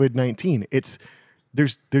COVID-19.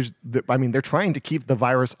 They're trying to keep the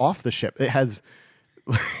virus off the ship. It has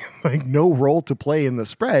like no role to play in the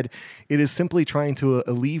spread. It is simply trying to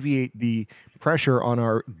alleviate the pressure on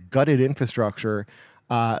our gutted infrastructure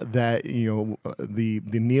that the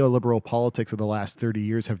neoliberal politics of the last 30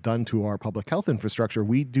 years have done to our public health infrastructure.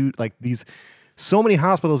 We do like these. So many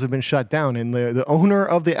hospitals have been shut down, and the owner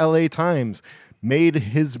of the LA Times made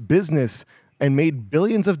his business and made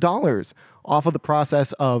billions of dollars off of the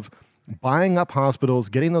process of buying up hospitals,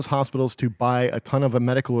 getting those hospitals to buy a ton of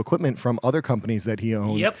medical equipment from other companies that he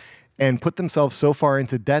owns, and put themselves so far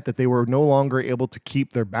into debt that they were no longer able to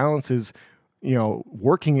keep their balances,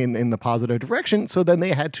 working in the positive direction. So then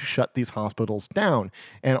they had to shut these hospitals down.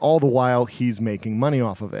 And all the while, he's making money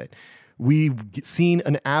off of it. We've seen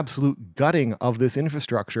an absolute gutting of this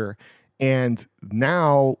infrastructure. And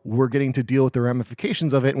now we're getting to deal with the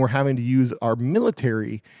ramifications of it, and we're having to use our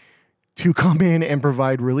military to come in and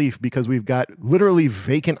provide relief because we've got literally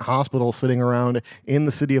vacant hospitals sitting around in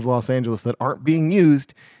the city of Los Angeles that aren't being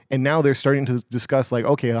used. And now they're starting to discuss like,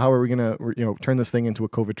 okay, how are we going to, turn this thing into a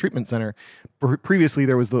COVID treatment center? Previously,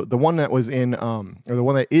 there was the one that was in, or the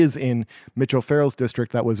one that is in Mitch O'Farrell's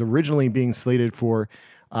district that was originally being slated for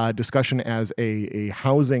discussion as a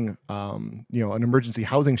housing, an emergency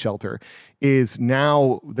housing shelter, is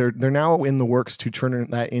now they're now in the works to turn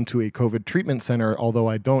that into a COVID treatment center. Although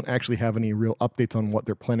I don't actually have any real updates on what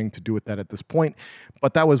they're planning to do with that at this point,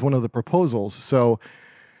 but that was one of the proposals. So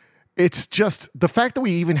it's just the fact that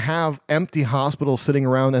we even have empty hospitals sitting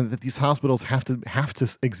around and that these hospitals have to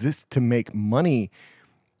exist to make money.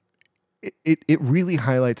 It really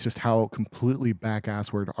highlights just how completely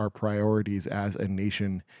back-assward our priorities as a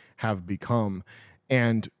nation have become.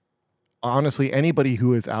 And honestly, anybody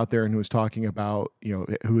who is out there and who is talking about,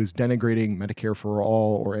 who is denigrating Medicare for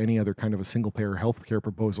all or any other kind of a single-payer healthcare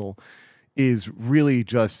proposal is really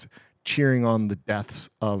just cheering on the deaths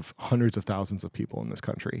of hundreds of thousands of people in this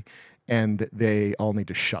country. And they all need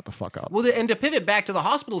to shut the fuck up. Well, and to pivot back to the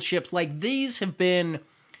hospital ships, like these have been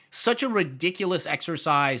such a ridiculous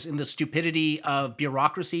exercise in the stupidity of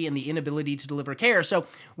bureaucracy and the inability to deliver care. So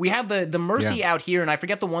we have the Mercy out here, and I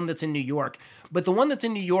forget the one that's in New York, but the one that's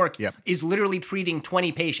in New York is literally treating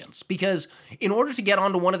 20 patients because in order to get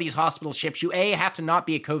onto one of these hospital ships, you have to not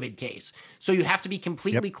be a COVID case. So you have to be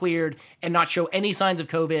completely cleared and not show any signs of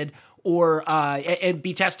COVID or and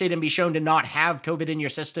be tested and be shown to not have COVID in your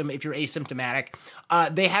system if you're asymptomatic.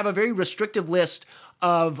 They have a very restrictive list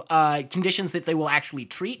of conditions that they will actually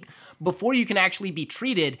treat. Before you can actually be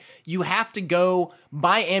treated, you have to go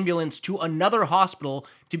by ambulance to another hospital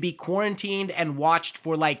to be quarantined and watched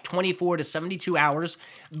for like 24 to 72 hours.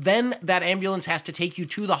 Then that ambulance has to take you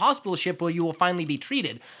to the hospital ship where you will finally be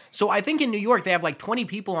treated. So I think in New York, they have like 20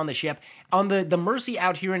 people on the ship. On the Mercy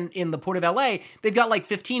out here in the port of LA, they've got like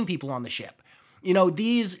 15 people on the ship. And the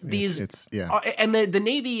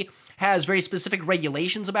Navy has very specific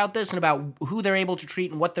regulations about this and about who they're able to treat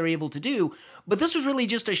and what they're able to do. But this was really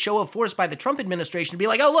just a show of force by the Trump administration to be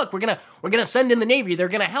like, oh, look, we're gonna send in the Navy. They're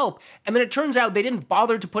going to help. And then it turns out they didn't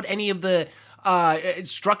bother to put any of the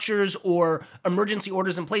structures or emergency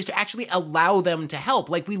orders in place to actually allow them to help.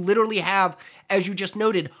 Like we literally have, as you just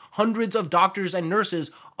noted, hundreds of doctors and nurses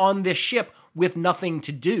on this ship with nothing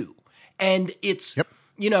to do. And it's...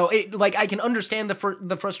 I can understand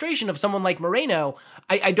the frustration of someone like Moreno.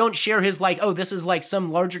 I don't share his this is like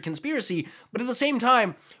some larger conspiracy. But at the same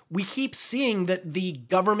time, we keep seeing that the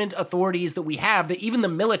government authorities that we have, that even the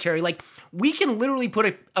military, we can literally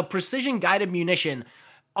put a precision-guided munition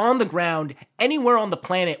on the ground anywhere on the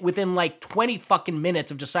planet within 20 fucking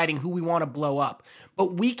minutes of deciding who we want to blow up.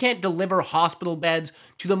 But we can't deliver hospital beds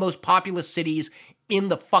to the most populous cities in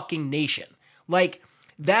the fucking nation.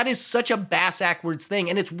 That is such a bass-ackwards thing.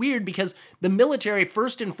 And it's weird because the military,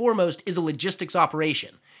 first and foremost, is a logistics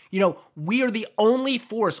operation. We are the only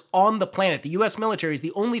force on the planet. The U.S. military is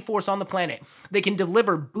the only force on the planet that can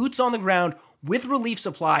deliver boots on the ground with relief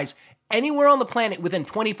supplies anywhere on the planet within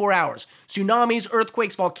 24 hours. Tsunamis,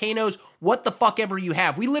 earthquakes, volcanoes, what the fuck ever you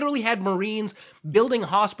have. We literally had Marines building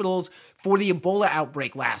hospitals for the Ebola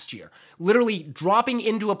outbreak last year. Literally dropping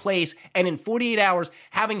into a place and in 48 hours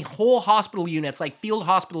having whole hospital units like field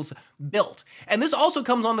hospitals built. And this also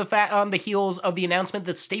comes on the heels of the announcement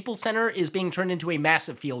that Staples Center is being turned into a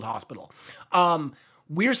massive field hospital.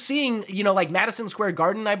 We're seeing, like Madison Square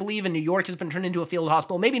Garden, I believe, in New York has been turned into a field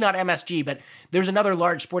hospital. Maybe not MSG, but there's another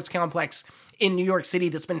large sports complex in New York City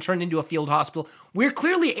that's been turned into a field hospital. We're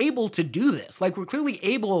clearly able to do this. Like, we're clearly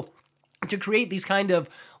able to create these kind of,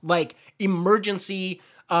 like, emergency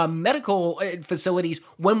medical facilities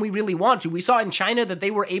when we really want to. We saw in China that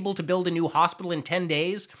they were able to build a new hospital in 10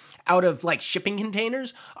 days out of, like, shipping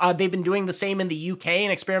containers. They've been doing the same in the UK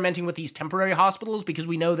and experimenting with these temporary hospitals because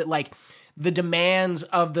we know that, like, the demands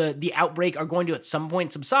of the outbreak are going to at some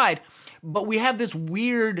point subside. But we have this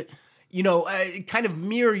weird, kind of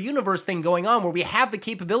mirror universe thing going on where we have the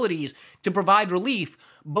capabilities to provide relief,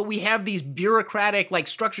 but we have these bureaucratic like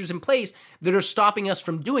structures in place that are stopping us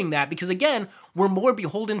from doing that because, again, we're more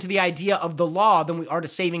beholden to the idea of the law than we are to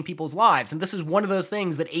saving people's lives. And this is one of those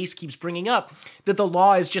things that Ace keeps bringing up, that the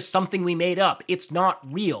law is just something we made up. It's not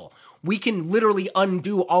real. We can literally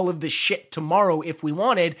undo all of this shit tomorrow if we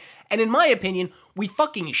wanted. And in my opinion, we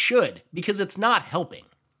fucking should, because it's not helping.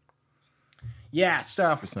 Yeah,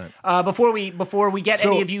 so before we get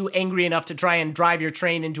any of you angry enough to try and drive your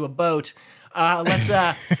train into a boat,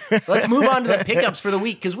 let's move on to the pickups for the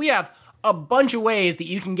week, because we have a bunch of ways that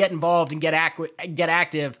you can get involved and get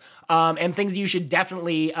active, and things that you should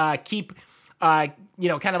definitely keep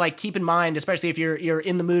kind of like keep in mind, especially if you're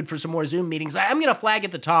in the mood for some more Zoom meetings. I'm going to flag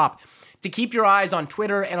at the top to keep your eyes on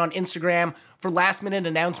Twitter and on Instagram for last minute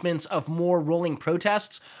announcements of more rolling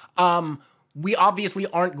protests. We obviously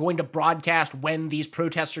aren't going to broadcast when these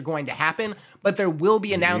protests are going to happen, but there will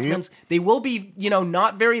be announcements. Yep. They will be,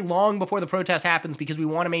 not very long before the protest happens because we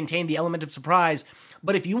want to maintain the element of surprise.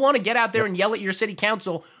 But if you want to get out there and yell at your city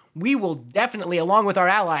council, we will definitely, along with our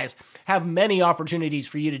allies, have many opportunities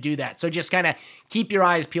for you to do that. So just kind of keep your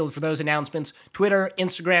eyes peeled for those announcements. Twitter,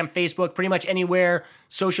 Instagram, Facebook, pretty much anywhere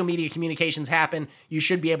social media communications happen, you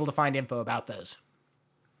should be able to find info about those.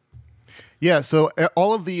 Yeah, so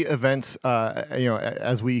all of the events,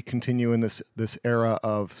 as we continue in this era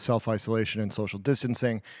of self-isolation and social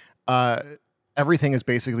distancing, everything is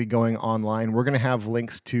basically going online. We're going to have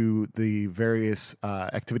links to the various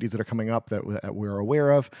activities that are coming up that we're aware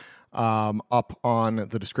of up on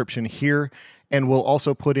the description here, and we'll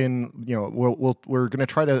also put in, we're going to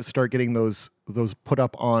try to start getting those put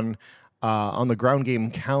up on the Ground Game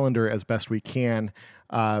calendar as best we can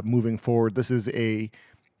moving forward. This is a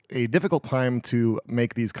difficult time to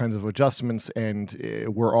make these kinds of adjustments, and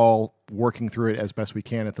we're all working through it as best we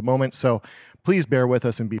can at the moment. So please bear with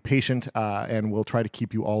us and be patient, and we'll try to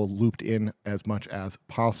keep you all looped in as much as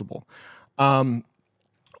possible.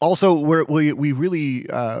 Also, we're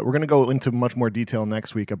going to go into much more detail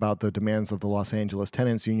next week about the demands of the Los Angeles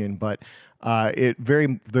Tenants Union, but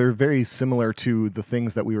they're very similar to the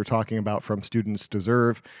things that we were talking about from Students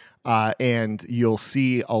Deserve, and you'll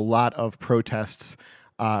see a lot of protests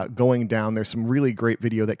going down. There's some really great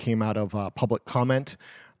video that came out of Public Comment,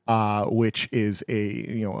 which is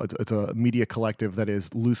it's a media collective that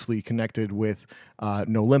is loosely connected with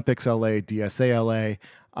No Olympics LA, DSA LA,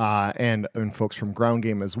 and folks from Ground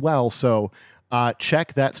Game as well. So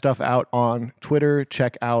check that stuff out on Twitter.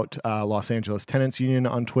 Check out Los Angeles Tenants Union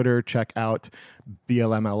on Twitter. Check out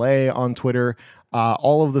BLMLA on Twitter.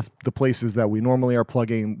 All of the places that we normally are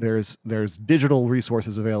plugging, there's digital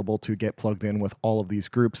resources available to get plugged in with all of these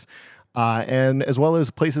groups, and as well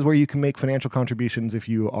as places where you can make financial contributions if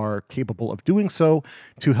you are capable of doing so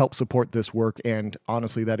to help support this work. And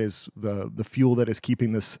honestly, that is the fuel that is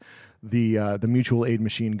keeping the mutual aid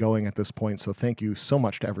machine going at this point. So thank you so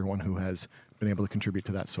much to everyone who has been able to contribute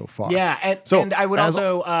to that so far. Yeah, and I would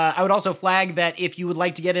also flag that if you would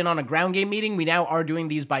like to get in on a Ground Game meeting, we now are doing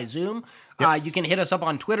these by Zoom. Yes. You can hit us up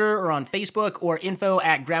on Twitter or on Facebook or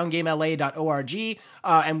info@groundgamela.org,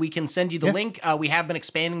 and we can send you the link. We have been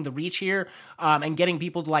expanding the reach here and getting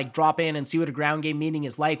people to like drop in and see what a Ground Game meeting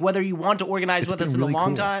is like. Whether you want to organize with us in the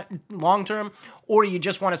long term, or you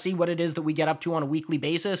just want to see what it is that we get up to on a weekly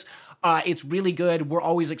basis, it's really good. We're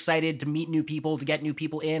always excited to meet new people, to get new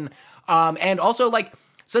people in, and also like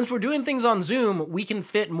since we're doing things on Zoom, we can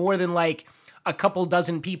fit more than like a couple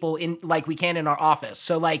dozen people in like we can in our office.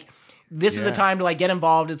 So like this is a Yeah. time to like get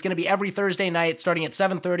involved. It's going to be every Thursday night starting at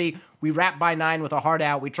 7:30. We wrap by 9 with a hard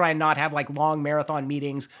out. We try and not have like long marathon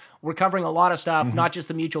meetings. We're covering a lot of stuff, not just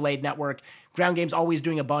the Mutual Aid Network. Ground Game's always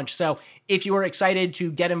doing a bunch. So if you are excited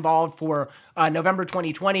to get involved for November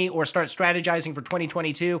 2020 or start strategizing for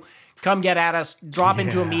 2022, come get at us, drop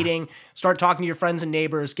into a meeting, start talking to your friends and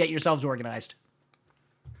neighbors, get yourselves organized.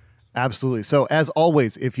 Absolutely. So, as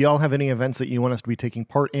always, if y'all have any events that you want us to be taking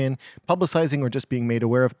part in, publicizing, or just being made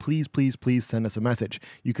aware of, please, please, please send us a message.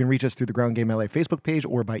 You can reach us through the Ground Game LA Facebook page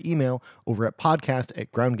or by email over at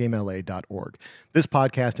podcast@groundgamela.org. This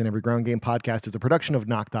podcast and every Ground Game podcast is a production of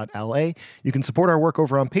knock.la. You can support our work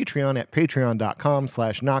over on Patreon at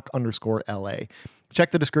patreon.com/knock_LA.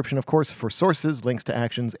 Check the description, of course, for sources, links to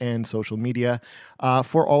actions, and social media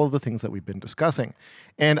for all of the things that we've been discussing.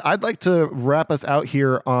 And I'd like to wrap us out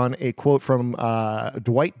here on a quote from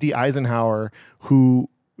Dwight D. Eisenhower, who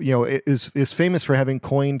is famous for having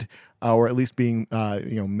coined, or at least being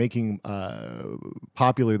making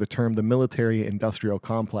popular the term the military-industrial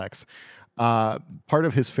complex. Part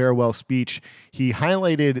of his farewell speech, he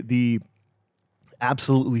highlighted the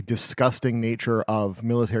absolutely disgusting nature of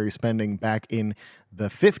military spending back in the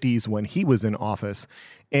 50s when he was in office,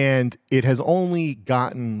 and it has only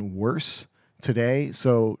gotten worse today.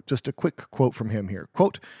 So just a quick quote from him here.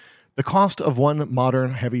 Quote, "The cost of one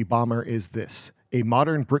modern heavy bomber is this: a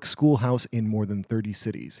modern brick schoolhouse in more than 30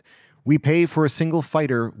 cities. We pay for a single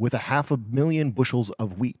fighter with 500,000 bushels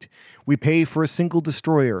of wheat. We pay for a single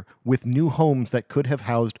destroyer with new homes that could have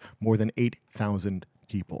housed more than 8,000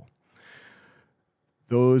 people."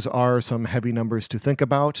 Those are some heavy numbers to think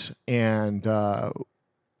about. And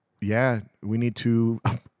we need to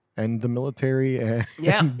end the military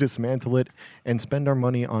and dismantle it and spend our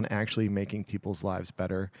money on actually making people's lives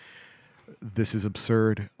better. This is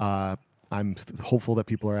absurd. I'm hopeful that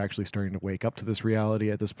people are actually starting to wake up to this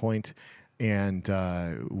reality at this point. And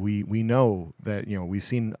we know that we've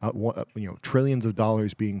seen trillions of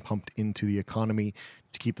dollars being pumped into the economy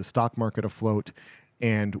to keep the stock market afloat.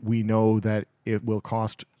 And we know that it will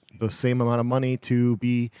cost the same amount of money to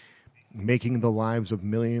be making the lives of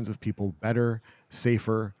millions of people better,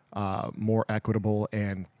 safer, more equitable,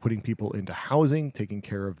 and putting people into housing, taking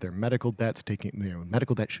care of their medical debts.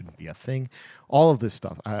 Medical debt shouldn't be a thing. All of this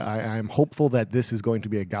stuff. I'm hopeful that this is going to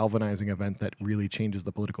be a galvanizing event that really changes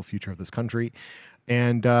the political future of this country.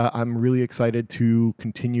 And I'm really excited to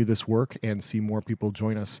continue this work and see more people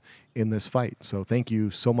join us in this fight. So thank you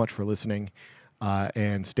so much for listening.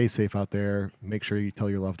 And stay safe out there. Make sure you tell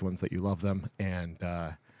your loved ones that you love them. And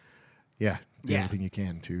do everything you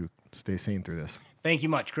can to stay sane through this. Thank you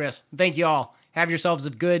much, Chris. Thank you all. Have yourselves a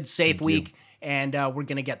good, safe week. And we're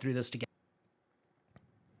going to get through this together.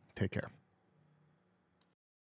 Take care.